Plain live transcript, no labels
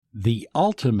the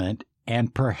ultimate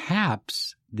and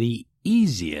perhaps the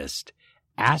easiest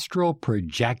astral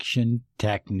projection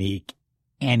technique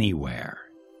anywhere.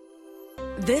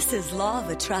 This is Law of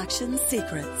Attraction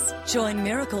Secrets. Join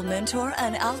Miracle Mentor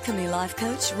and Alchemy Life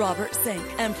Coach Robert Zink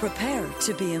and prepare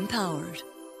to be empowered.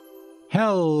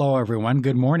 Hello, everyone.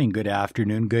 Good morning, good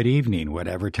afternoon, good evening,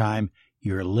 whatever time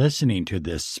you're listening to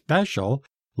this special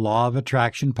Law of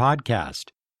Attraction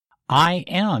podcast. I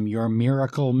am your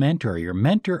miracle mentor, your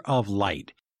mentor of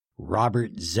light,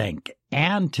 Robert Zink.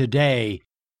 And today,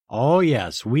 oh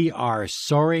yes, we are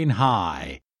soaring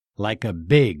high like a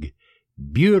big,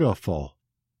 beautiful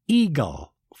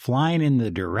eagle flying in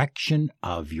the direction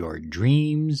of your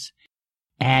dreams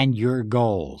and your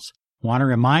goals. Want to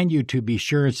remind you to be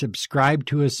sure and subscribe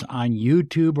to us on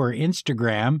YouTube or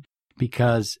Instagram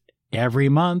because every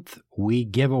month we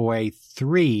give away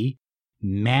 3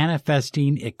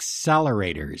 manifesting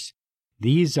accelerators.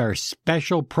 These are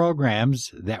special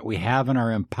programs that we have in our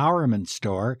empowerment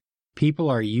store. People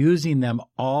are using them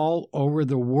all over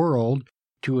the world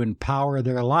to empower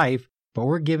their life, but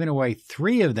we're giving away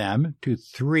 3 of them to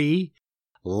 3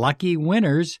 lucky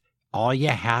winners. All you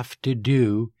have to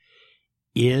do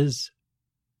is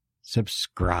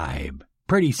subscribe.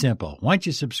 Pretty simple. Once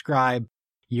you subscribe,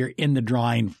 you're in the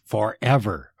drawing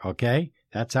forever, okay?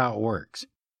 That's how it works.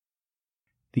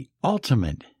 The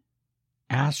ultimate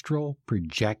astral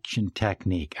projection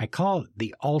technique. I call it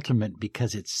the ultimate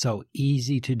because it's so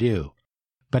easy to do,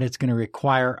 but it's going to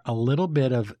require a little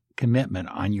bit of commitment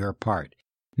on your part.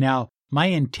 Now, my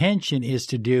intention is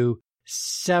to do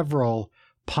several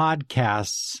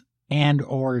podcasts and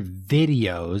or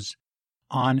videos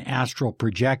on astral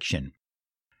projection.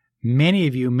 Many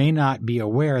of you may not be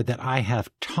aware that I have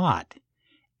taught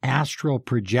astral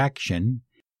projection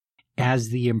as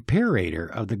the imperator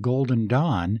of the Golden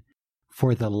Dawn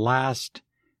for the last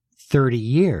 30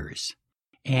 years.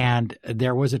 And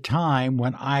there was a time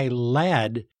when I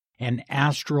led an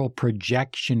astral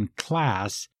projection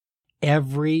class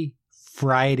every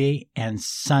Friday and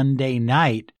Sunday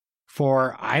night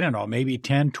for, maybe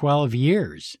 10, 12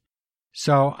 years.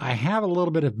 So I have a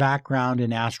little bit of background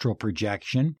in astral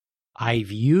projection.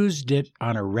 I've used it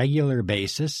on a regular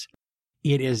basis.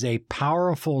 It is a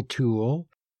powerful tool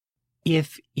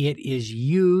if it is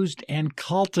used and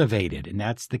cultivated, and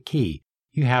that's the key.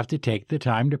 You have to take the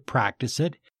time to practice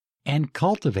it and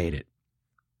cultivate it.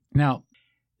 Now,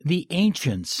 the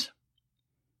ancients,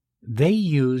 they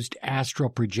used astral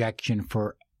projection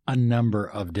for a number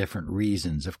of different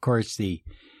reasons. Of course, the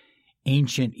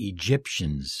ancient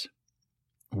Egyptians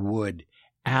would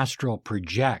astral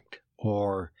project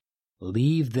or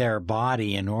leave their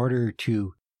body in order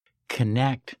to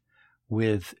connect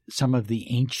with some of the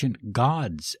ancient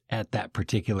gods at that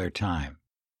particular time.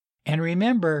 And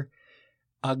remember,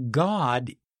 a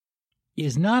god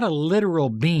is not a literal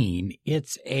being,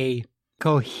 it's a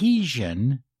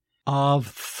cohesion of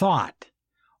thought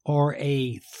or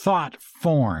a thought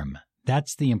form.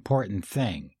 That's the important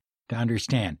thing to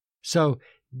understand. So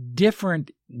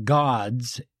different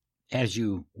gods, as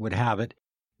you would have it,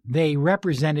 they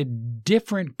represented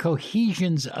different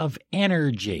cohesions of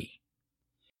energy,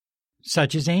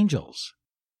 such as angels.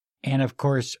 And of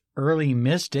course, early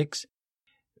mystics,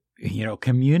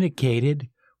 communicated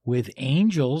with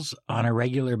angels on a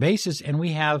regular basis, and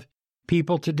we have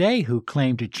people today who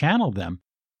claim to channel them.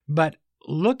 But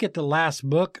look at the last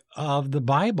book of the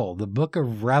Bible, the book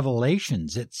of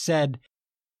Revelations. It said,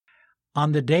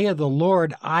 "On the day of the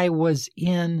Lord, I was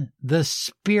in the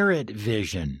spirit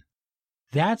vision."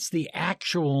 That's the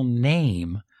actual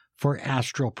name for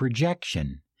astral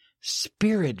projection.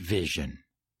 Spirit vision.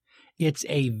 It's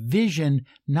a vision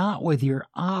not with your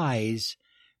eyes,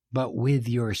 but with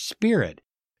your spirit.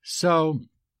 So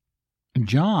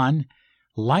John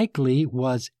likely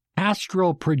was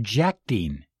astral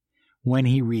projecting when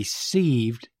he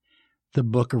received the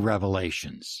book of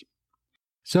Revelations.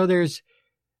 So there's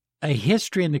a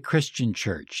history in the Christian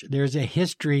church. There's a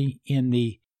history in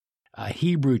the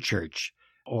Hebrew church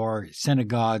or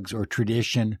synagogues or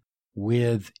tradition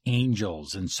with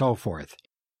angels and so forth.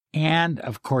 And,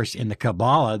 of course, in the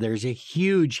Kabbalah, there's a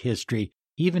huge history,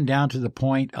 even down to the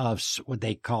point of what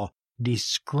they call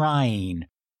descrying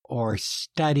or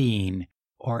studying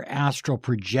or astral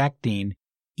projecting,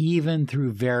 even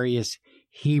through various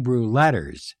Hebrew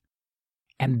letters.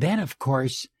 And then, of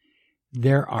course,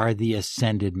 there are the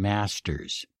ascended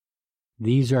masters.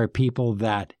 These are people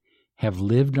that have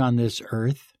lived on this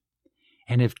earth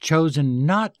and have chosen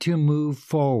not to move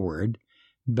forward,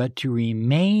 but to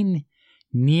remain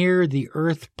near the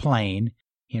earth plane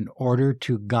in order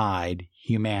to guide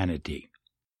humanity.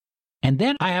 And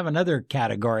then I have another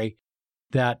category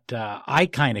that I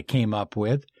kind of came up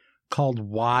with called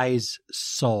wise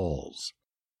souls.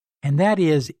 And that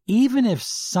is, even if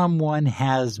someone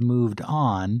has moved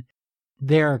on,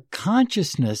 their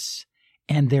consciousness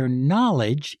and their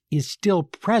knowledge is still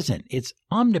present. It's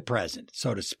omnipresent,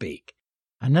 so to speak.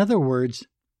 In other words,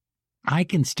 I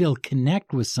can still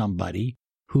connect with somebody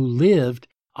who lived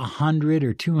 100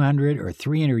 or 200 or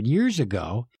 300 years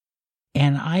ago,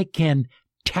 and I can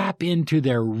tap into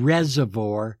their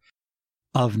reservoir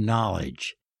of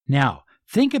knowledge. Now,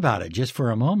 think about it just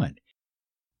for a moment.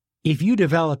 If you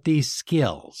develop these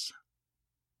skills,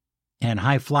 and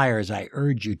high flyers, I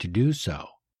urge you to do so,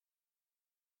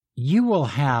 you will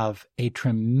have a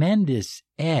tremendous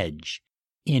edge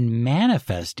in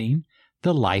manifesting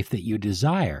the life that you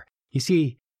desire. You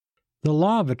see, the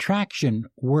law of attraction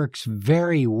works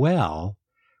very well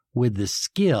with the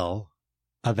skill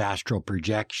of astral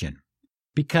projection,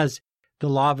 because the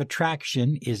law of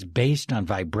attraction is based on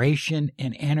vibration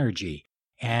and energy,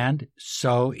 and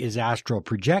so is astral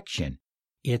projection.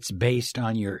 It's based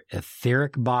on your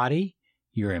etheric body,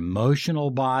 your emotional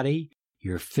body,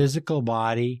 your physical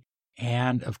body,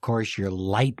 and, of course, your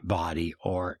light body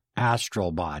or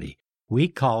astral body. We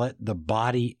call it the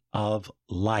body of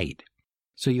light.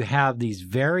 So you have these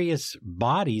various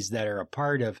bodies that are a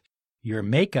part of your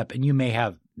makeup, and you may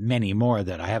have many more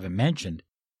that I haven't mentioned.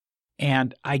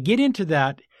 And I get into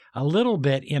that a little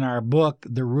bit in our book,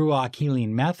 The Ruach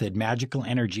Healing Method, Magical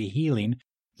Energy Healing,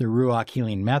 The Ruach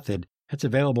Healing Method. It's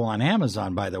available on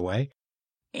Amazon, by the way.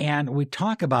 And we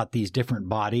talk about these different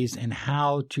bodies and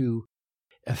how to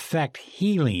effect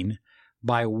healing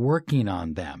by working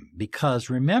on them. Because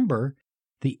remember,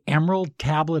 the Emerald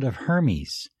Tablet of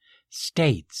Hermes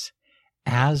states,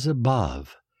 as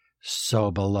above,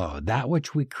 so below. That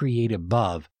which we create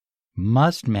above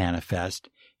must manifest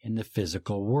in the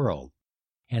physical world.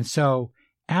 And so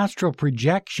astral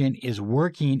projection is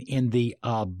working in the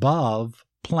above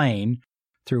plane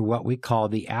through what we call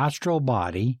the astral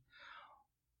body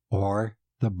or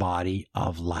the body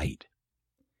of light.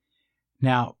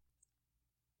 Now,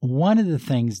 one of the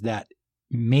things that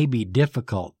may be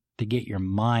difficult to get your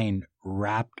mind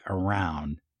wrapped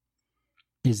around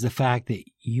is the fact that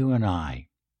you and I,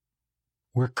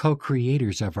 we're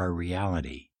co-creators of our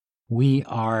reality. We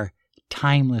are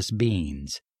timeless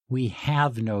beings. We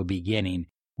have no beginning.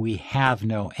 We have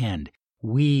no end.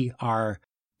 We are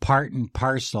part and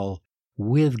parcel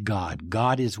with God.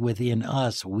 God is within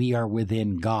us. We are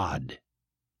within God.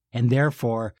 And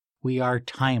therefore, we are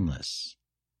timeless.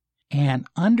 And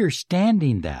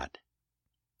understanding that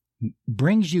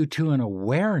brings you to an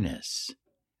awareness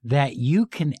that you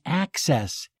can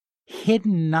access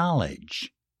hidden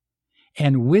knowledge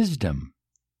and wisdom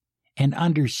and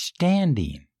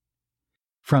understanding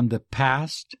from the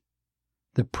past,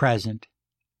 the present,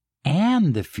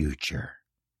 and the future.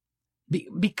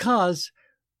 Because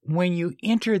when you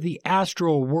enter the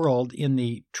astral world in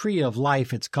the tree of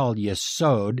life, it's called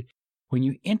Yesod. When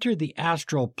you enter the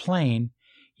astral plane,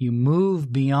 you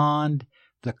move beyond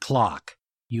the clock.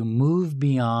 You move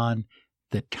beyond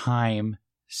the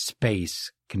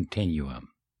time-space continuum.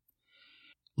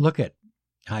 Look at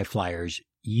high flyers.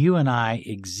 You and I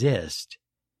exist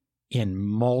in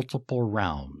multiple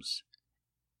realms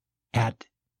at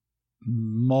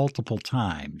multiple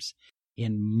times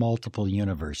in multiple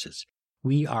universes.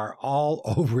 We are all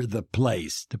over the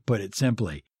place, to put it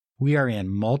simply. We are in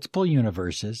multiple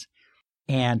universes,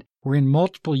 and we're in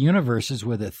multiple universes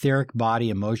with etheric body,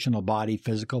 emotional body,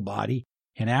 physical body,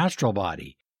 and astral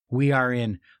body. We are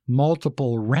in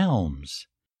multiple realms.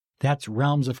 That's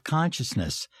realms of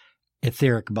consciousness: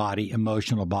 etheric body,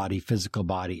 emotional body, physical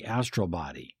body, astral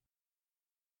body.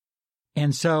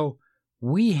 And so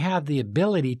we have the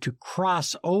ability to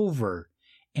cross over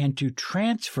and to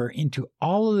transfer into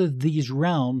all of these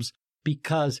realms,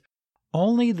 because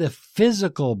only the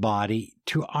physical body,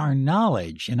 to our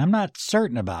knowledge, and I'm not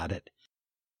certain about it,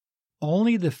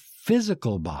 only the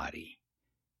physical body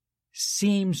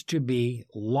seems to be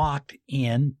locked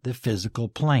in the physical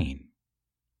plane.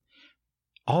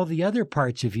 All the other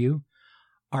parts of you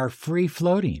are free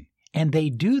floating, and they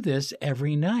do this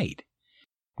every night.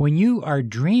 When you are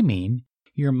dreaming,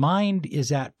 your mind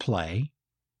is at play,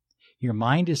 your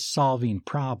mind is solving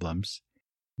problems,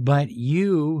 but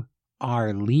you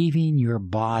are leaving your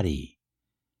body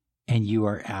and you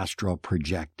are astral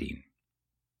projecting.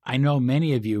 I know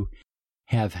many of you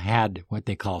have had what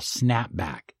they call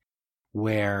snapback,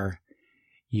 where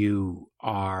you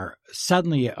are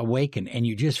suddenly awakened and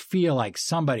you just feel like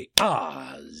somebody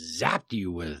zapped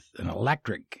you with an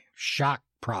electric shock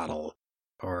throttle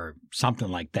or something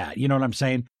like that. You know what I'm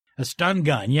saying? A stun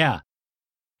gun, yeah.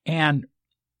 And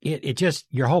it just,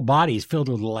 your whole body is filled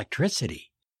with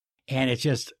electricity and it's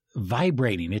just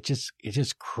vibrating. It's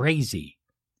just crazy.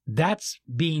 That's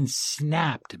being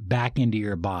snapped back into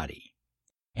your body.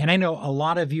 And I know a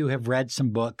lot of you have read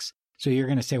some books. So you're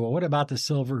going to say, well, what about the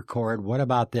silver cord? What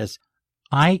about this?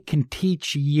 I can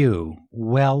teach you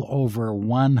well over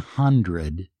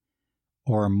 100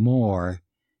 or more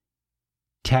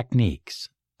techniques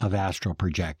of astral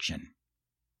projection.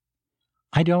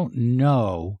 I don't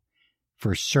know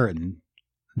for certain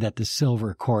that the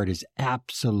silver cord is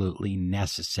absolutely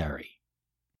necessary.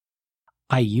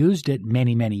 I used it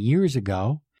many, many years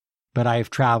ago, but I have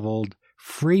traveled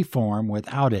freeform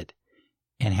without it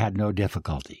and had no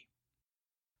difficulty.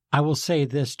 I will say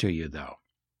this to you, though.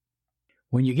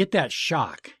 When you get that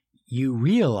shock, you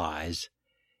realize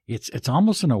it's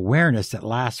almost an awareness that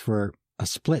lasts for a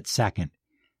split second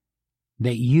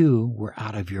that you were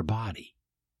out of your body.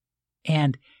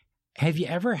 And have you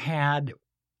ever had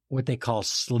what they call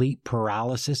sleep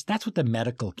paralysis? That's what the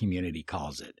medical community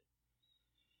calls it.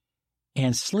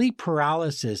 And sleep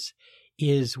paralysis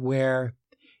is where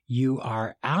you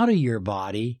are out of your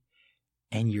body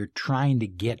and you're trying to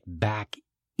get back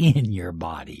in your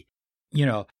body. You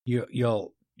know,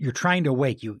 you're trying to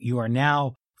wake. You are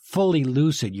now fully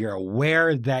lucid. You're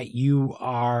aware that you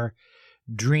are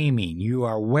dreaming. You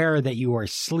are aware that you are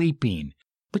sleeping,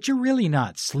 but you're really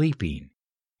not sleeping.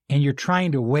 And you're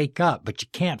trying to wake up, but you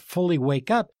can't fully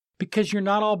wake up because you're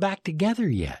not all back together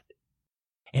yet.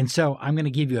 And so I'm going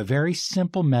to give you a very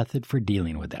simple method for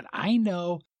dealing with that. I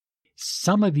know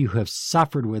some of you have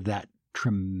suffered with that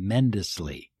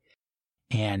tremendously,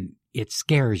 and it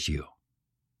scares you.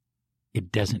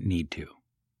 It doesn't need to.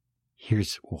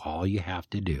 Here's all you have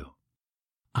to do.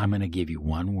 I'm going to give you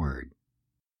one word.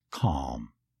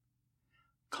 Calm.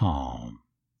 Calm.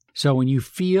 So when you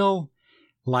feel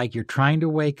like you're trying to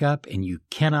wake up and you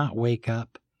cannot wake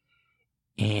up,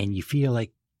 and you feel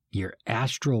like your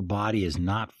astral body is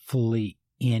not fully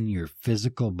in your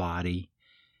physical body,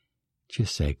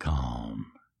 just say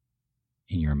calm.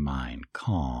 In your mind,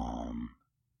 calm.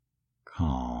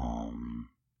 Calm.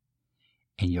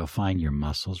 And you'll find your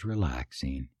muscles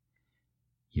relaxing,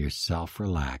 yourself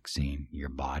relaxing, your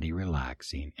body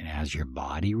relaxing. And as your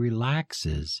body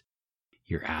relaxes,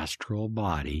 your astral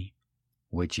body,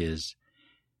 which is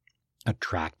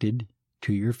attracted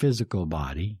to your physical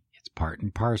body, it's part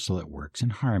and parcel, it works in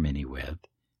harmony with,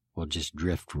 will just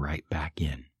drift right back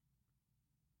in.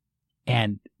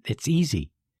 And it's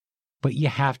easy, but you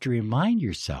have to remind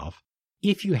yourself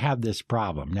if you have this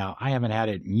problem. Now, I haven't had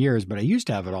it in years, but I used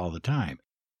to have it all the time.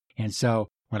 And so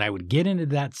when I would get into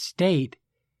that state,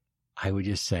 I would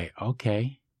just say,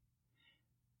 okay,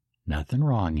 nothing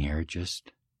wrong here,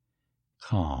 just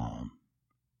calm,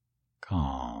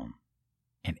 calm.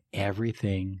 And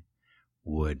everything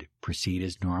would proceed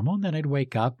as normal. And then I'd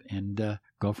wake up and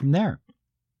go from there.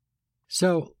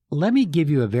 So let me give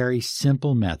you a very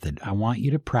simple method. I want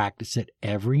you to practice it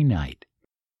every night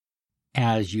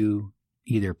as you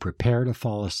either prepare to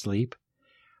fall asleep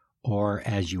or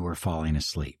as you are falling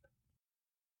asleep.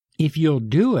 If you'll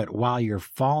do it while you're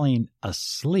falling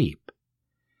asleep,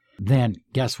 then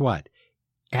guess what?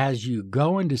 As you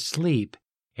go into sleep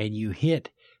and you hit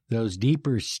those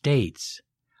deeper states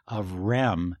of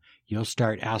REM, you'll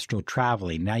start astral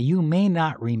traveling. Now, you may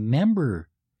not remember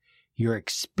your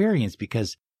experience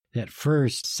because that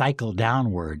first cycle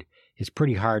downward is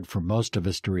pretty hard for most of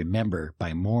us to remember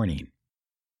by morning,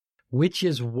 which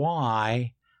is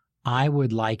why I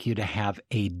would like you to have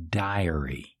a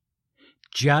diary.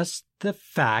 Just the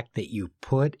fact that you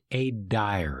put a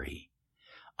diary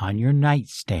on your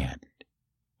nightstand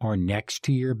or next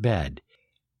to your bed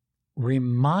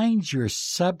reminds your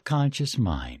subconscious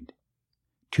mind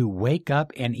to wake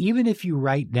up, and even if you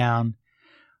write down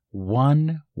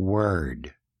one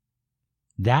word,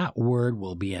 that word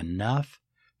will be enough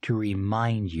to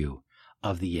remind you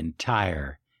of the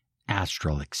entire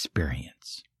astral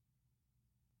experience.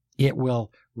 It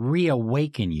will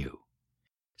reawaken you.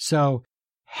 So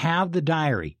have the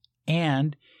diary,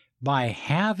 and by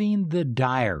having the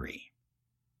diary,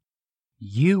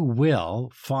 you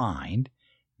will find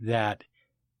that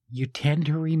you tend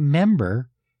to remember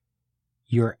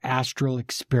your astral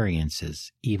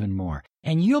experiences even more.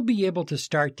 And you'll be able to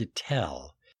start to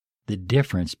tell the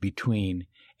difference between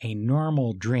a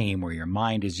normal dream where your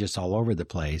mind is just all over the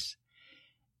place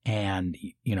and,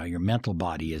 you know, your mental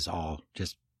body is all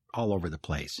over the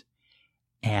place.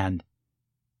 And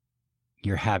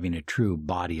you're having a true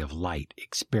body of light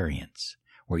experience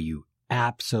where you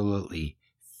absolutely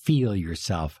feel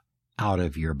yourself out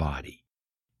of your body.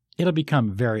 It'll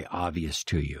become very obvious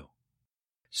to you.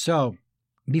 So,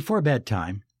 before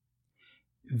bedtime,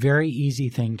 very easy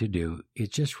thing to do is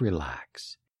just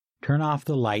relax. Turn off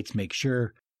the lights. Make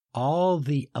sure all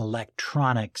the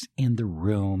electronics in the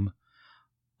room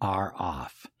are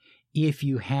off. If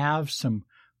you have some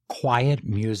quiet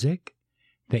music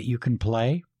that you can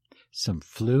play, some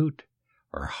flute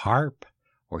or harp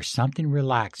or something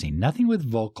relaxing, nothing with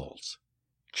vocals,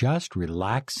 just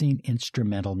relaxing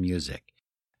instrumental music.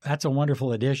 That's a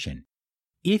wonderful addition.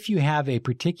 If you have a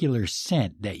particular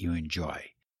scent that you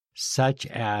enjoy, such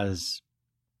as,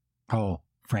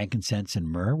 frankincense and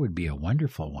myrrh would be a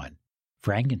wonderful one.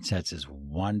 Frankincense is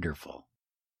wonderful.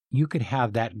 You could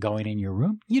have that going in your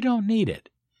room. You don't need it.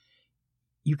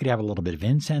 You could have a little bit of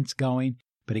incense going,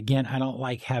 but again, I don't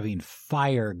like having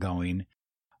fire going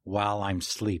while I'm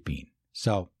sleeping.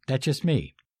 So that's just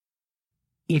me.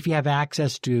 If you have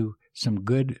access to some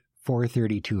good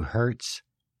 432 hertz,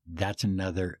 that's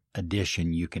another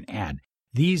addition you can add.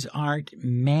 These aren't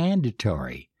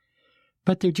mandatory,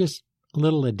 but they're just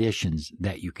little additions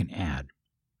that you can add.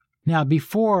 Now,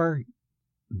 before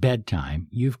bedtime,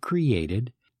 you've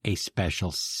created a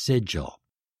special sigil.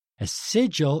 A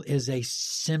sigil is a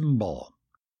symbol.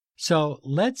 So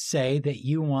let's say that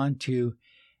you want to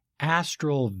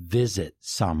astral visit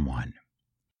someone.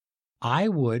 I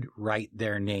would write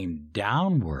their name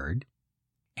downward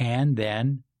and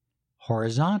then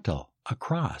horizontal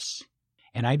across.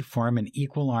 And I'd form an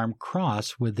equal arm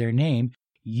cross with their name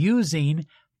using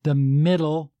the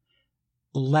middle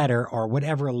letter or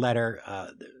whatever letter.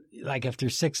 Like if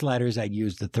there's 6 letters, I'd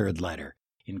use the 3rd letter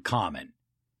in common.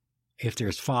 If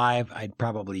there's 5, I'd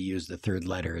probably use the 3rd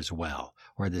letter as well,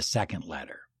 or the 2nd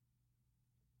letter.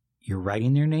 You're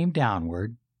writing their name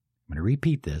downward. I'm going to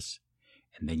repeat this,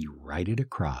 and then you write it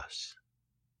across.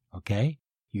 Okay?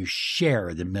 You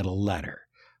share the middle letter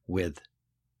with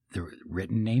the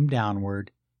written name downward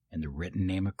and the written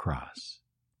name across.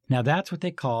 Now that's what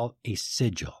they call a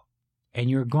sigil. And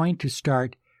you're going to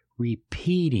start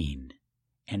repeating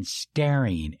and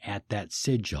staring at that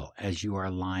sigil as you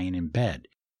are lying in bed.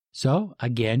 So,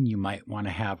 again, you might want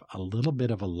to have a little bit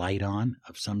of a light on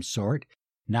of some sort,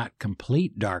 not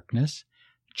complete darkness,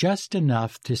 just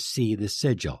enough to see the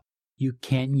sigil. You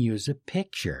can use a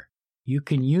picture. You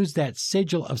can use that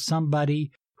sigil of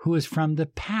somebody who is from the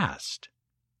past.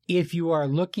 If you are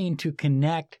looking to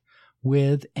connect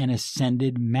with an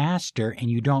ascended master and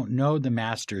you don't know the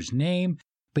master's name,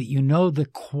 but you know the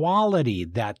quality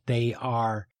that they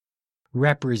are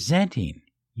representing,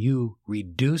 you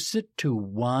reduce it to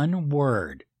one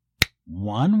word.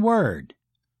 One word.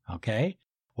 Okay?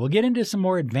 We'll get into some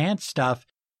more advanced stuff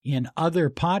in other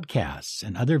podcasts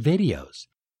and other videos,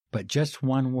 but just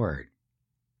one word.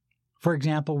 For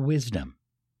example, wisdom.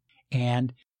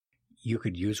 And you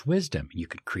could use wisdom. You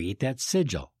could create that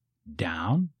sigil.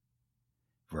 Down,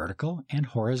 vertical, and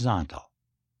horizontal.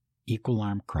 Equal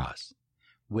arm cross.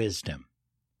 Wisdom.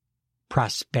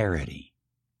 Prosperity.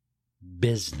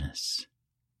 Business.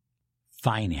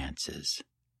 Finances.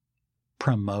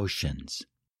 Promotions.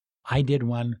 I did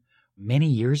one many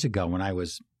years ago when I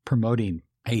was promoting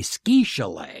a ski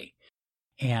chalet.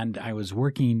 And I was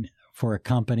working for a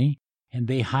company, and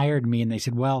they hired me, and they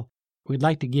said, well, we'd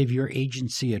like to give your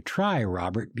agency a try,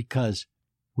 Robert, because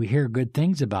we hear good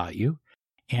things about you,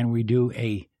 and we do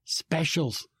a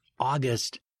special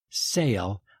August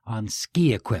sale on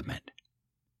ski equipment.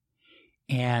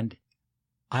 And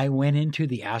I went into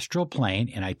the astral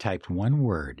plane, and I typed one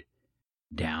word,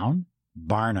 down,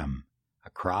 Barnum,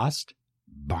 across,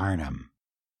 Barnum.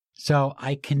 So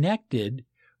I connected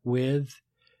with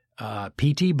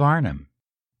P.T. Barnum,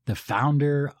 the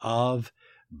founder of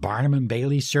Barnum and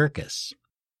Bailey Circus.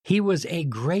 He was a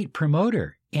great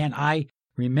promoter, and I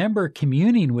remember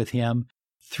communing with him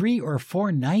 3 or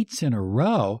 4 nights in a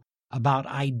row about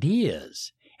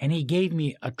ideas, and he gave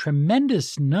me a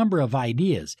tremendous number of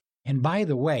ideas. And by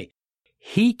the way,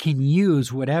 he can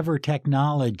use whatever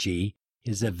technology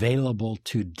is available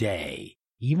today.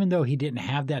 Even though he didn't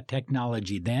have that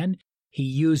technology then, he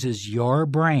uses your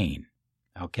brain.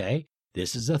 Okay?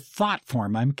 This is a thought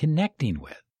form I'm connecting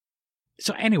with.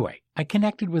 So anyway, I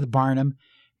connected with Barnum.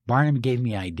 Barnum gave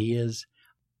me ideas.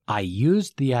 I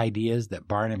used the ideas that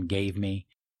Barnum gave me,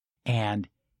 and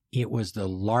it was the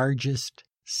largest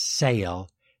sale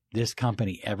this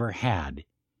company ever had.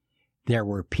 There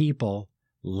were people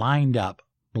lined up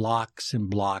blocks and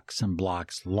blocks and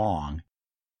blocks long.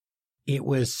 It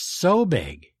was so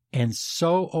big and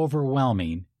so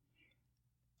overwhelming.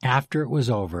 After it was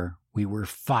over, we were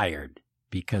fired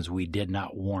because we did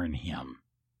not warn him.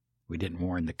 We didn't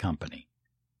warn the company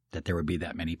that there would be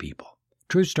that many people.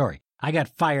 True story. I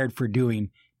got fired for doing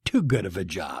too good of a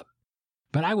job.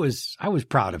 But I was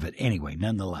proud of it anyway,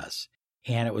 nonetheless.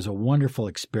 And it was a wonderful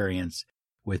experience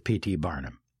with P.T.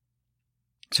 Barnum.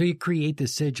 So you create the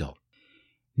sigil.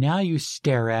 Now you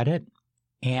stare at it,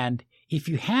 and if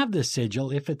you have the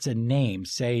sigil, if it's a name,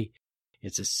 say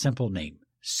it's a simple name,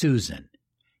 Susan,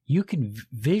 you can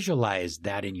visualize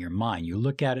that in your mind. You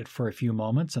look at it for a few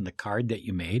moments on the card that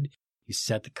you made, you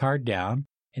set the card down,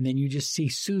 and then you just see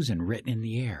Susan written in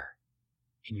the air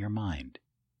in your mind.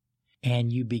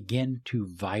 And you begin to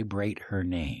vibrate her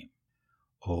name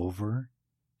over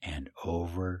and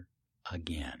over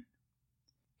again.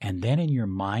 And then in your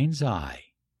mind's eye,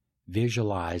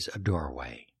 visualize a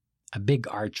doorway, a big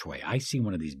archway. I see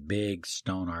one of these big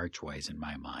stone archways in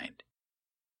my mind.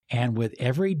 And with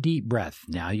every deep breath,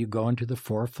 now you go into the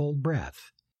fourfold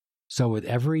breath. So with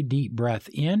every deep breath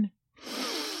in,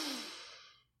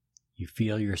 you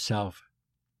feel yourself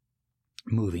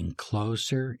moving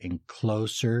closer and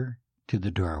closer to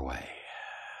the doorway.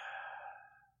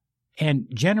 And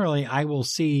generally, I will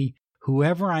see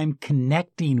whoever I'm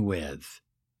connecting with,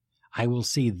 I will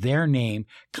see their name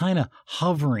kind of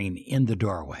hovering in the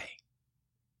doorway.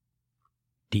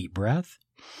 Deep breath.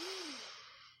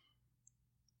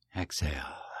 Exhale.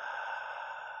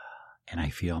 And I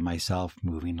feel myself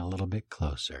moving a little bit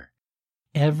closer.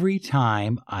 Every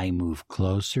time I move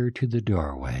closer to the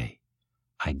doorway,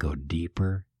 I go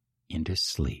deeper into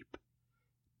sleep,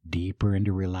 deeper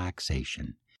into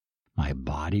relaxation. My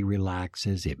body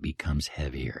relaxes, it becomes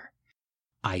heavier.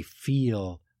 I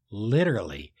feel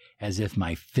literally as if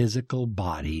my physical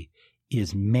body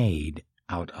is made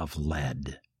out of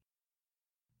lead.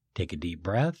 Take a deep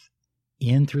breath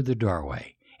in through the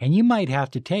doorway. And you might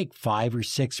have to take 5 or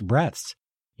 6 breaths.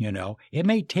 It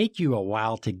may take you a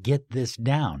while to get this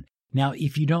down. Now,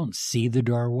 if you don't see the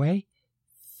doorway,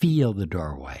 feel the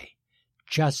doorway.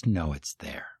 Just know it's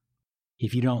there.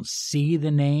 If you don't see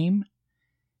the name,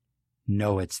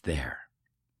 know it's there.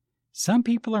 Some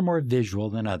people are more visual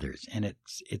than others, and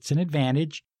it's an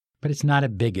advantage, but it's not a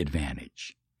big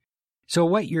advantage. So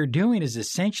what you're doing is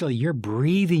essentially you're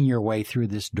breathing your way through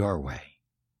this doorway.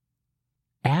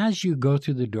 As you go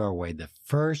through the doorway, the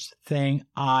first thing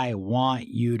I want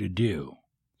you to do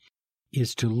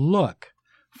is to look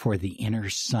for the inner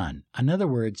sun. In other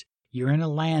words, you're in a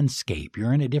landscape.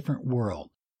 You're in a different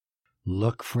world.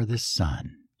 Look for the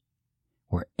sun.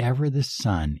 Wherever the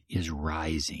sun is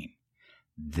rising,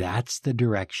 that's the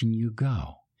direction you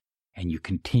go. And you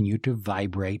continue to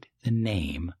vibrate the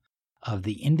name of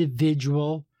the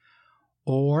individual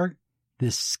or the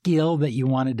skill that you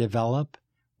want to develop.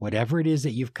 Whatever it is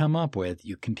that you've come up with,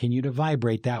 you continue to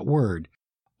vibrate that word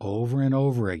over and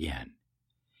over again.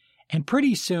 And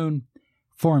pretty soon,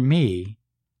 for me,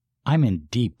 I'm in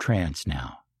deep trance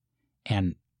now.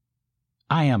 And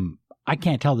I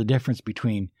can't tell the difference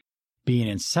between being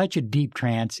in such a deep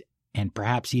trance and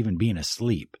perhaps even being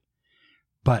asleep.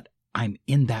 But I'm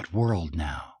in that world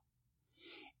now.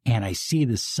 And I see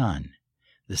the sun.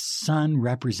 The sun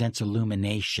represents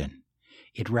illumination.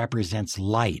 It represents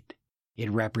light. It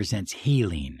represents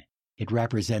healing. It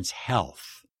represents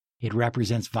health. It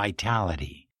represents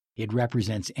vitality. It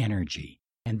represents energy.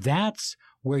 And that's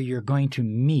where you're going to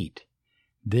meet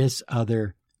this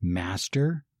other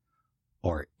master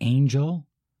or angel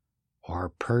or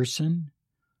person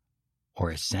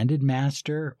or ascended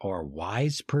master or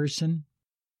wise person.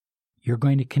 You're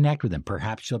going to connect with them.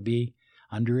 Perhaps you'll be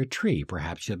under a tree.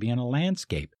 Perhaps you'll be in a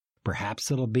landscape. Perhaps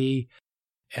it'll be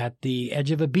at the edge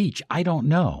of a beach. I don't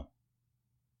know.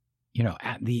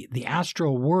 The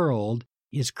astral world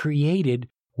is created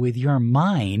with your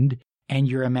mind and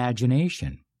your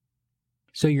imagination.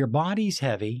 So your body's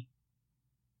heavy.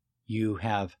 You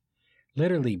have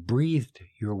literally breathed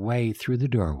your way through the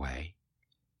doorway,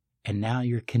 and now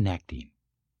you're connecting.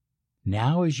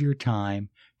 Now is your time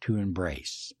to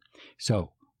embrace.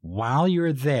 So while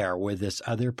you're there with this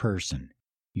other person,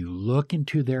 you look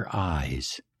into their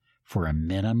eyes for a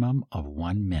minimum of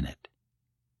 1 minute.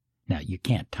 Now, you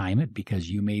can't time it because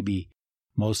you may be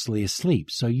mostly asleep,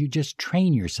 so you just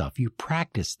train yourself. You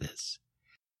practice this.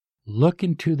 Look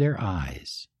into their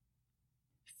eyes.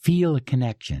 Feel a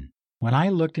connection. When I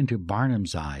looked into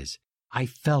Barnum's eyes, I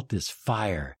felt this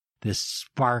fire, this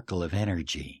sparkle of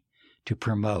energy to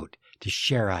promote, to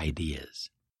share ideas.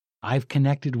 I've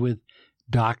connected with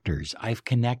doctors. I've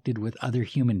connected with other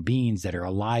human beings that are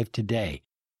alive today.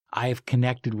 I've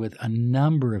connected with a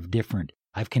number of different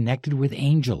I've connected with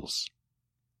angels.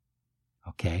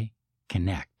 Okay?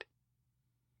 Connect.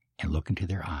 And look into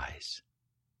their eyes.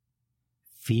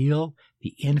 Feel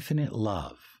the infinite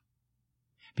love.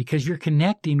 Because you're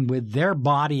connecting with their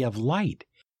body of light.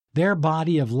 Their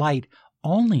body of light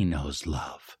only knows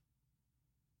love.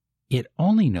 It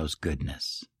only knows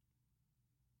goodness.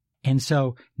 And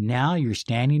so now you're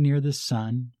standing near the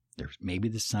sun. Maybe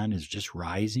the sun is just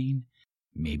rising.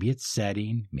 Maybe it's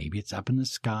setting. Maybe it's up in the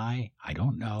sky. I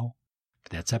don't know.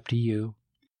 But that's up to you.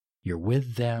 You're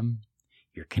with them.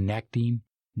 You're connecting.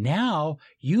 Now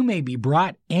you may be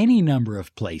brought any number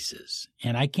of places,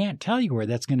 and I can't tell you where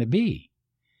that's going to be.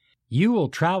 You will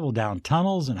travel down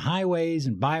tunnels and highways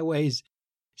and byways,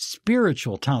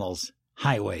 spiritual tunnels,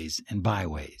 highways and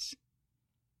byways.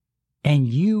 And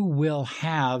you will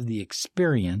have the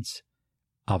experience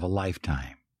of a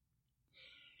lifetime.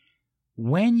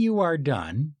 When you are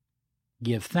done,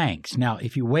 give thanks. Now,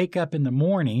 if you wake up in the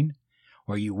morning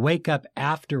or you wake up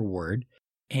afterward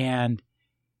and,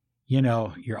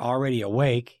 you're already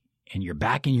awake and you're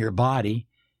back in your body,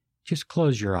 just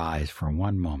close your eyes for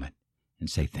one moment and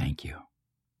say thank you.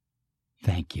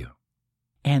 Thank you.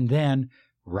 And then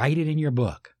write it in your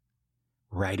book.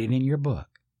 Write it in your book.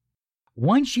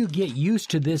 Once you get used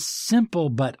to this simple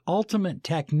but ultimate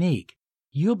technique,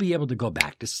 you'll be able to go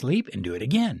back to sleep and do it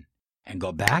again, and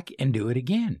go back and do it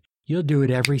again. You'll do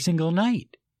it every single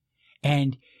night.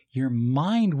 And your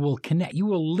mind will connect. You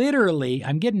will literally,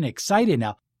 I'm getting excited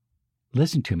now.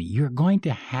 Listen to me. You're going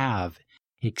to have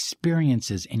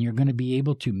experiences, and you're going to be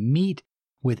able to meet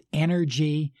with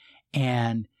energy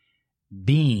and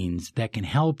beings that can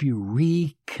help you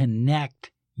reconnect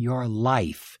your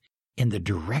life in the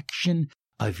direction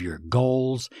of your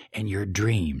goals and your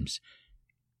dreams.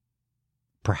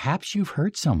 Perhaps you've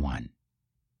hurt someone.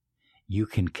 You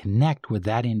can connect with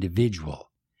that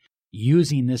individual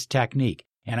using this technique,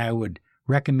 and I would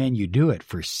recommend you do it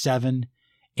for 7,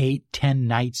 8, 10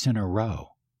 nights in a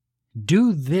row.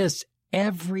 Do this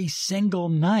every single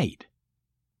night,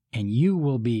 and you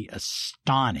will be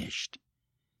astonished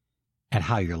at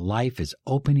how your life is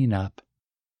opening up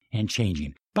and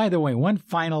changing. By the way, one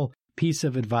final piece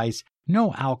of advice: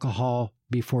 no alcohol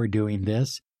before doing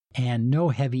this, and no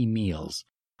heavy meals.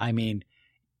 I mean,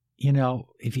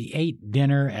 if you ate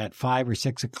dinner at 5 or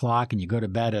 6 o'clock and you go to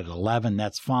bed at 11,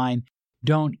 that's fine.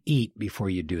 Don't eat before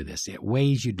you do this. It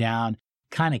weighs you down,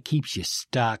 kind of keeps you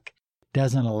stuck,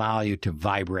 doesn't allow you to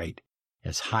vibrate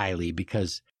as highly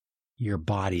because your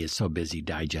body is so busy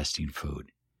digesting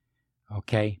food.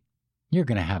 Okay? You're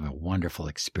going to have a wonderful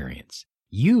experience.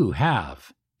 You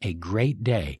have a great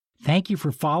day. Thank you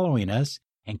for following us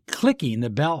and clicking the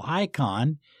bell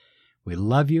icon. We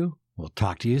love you. We'll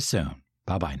talk to you soon.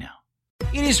 Bye-bye now.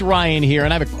 It is Ryan here,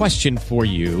 and I have a question for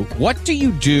you. What do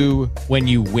you do when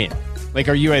you win? Like,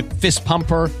 are you a fist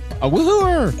pumper, a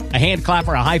woohooer, a hand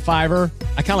clapper, a high fiver?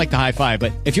 I kind of like the high five,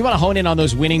 but if you want to hone in on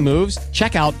those winning moves,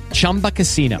 check out Chumba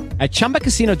Casino. At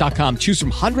ChumbaCasino.com, choose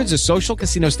from hundreds of social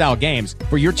casino-style games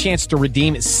for your chance to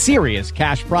redeem serious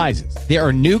cash prizes. There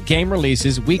are new game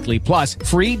releases weekly, plus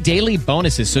free daily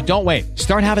bonuses. So don't wait.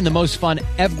 Start having the most fun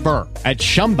ever at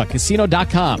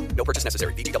ChumbaCasino.com. No purchase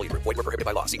necessary. VGW Group. Void where prohibited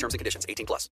by law. See terms and conditions. 18+.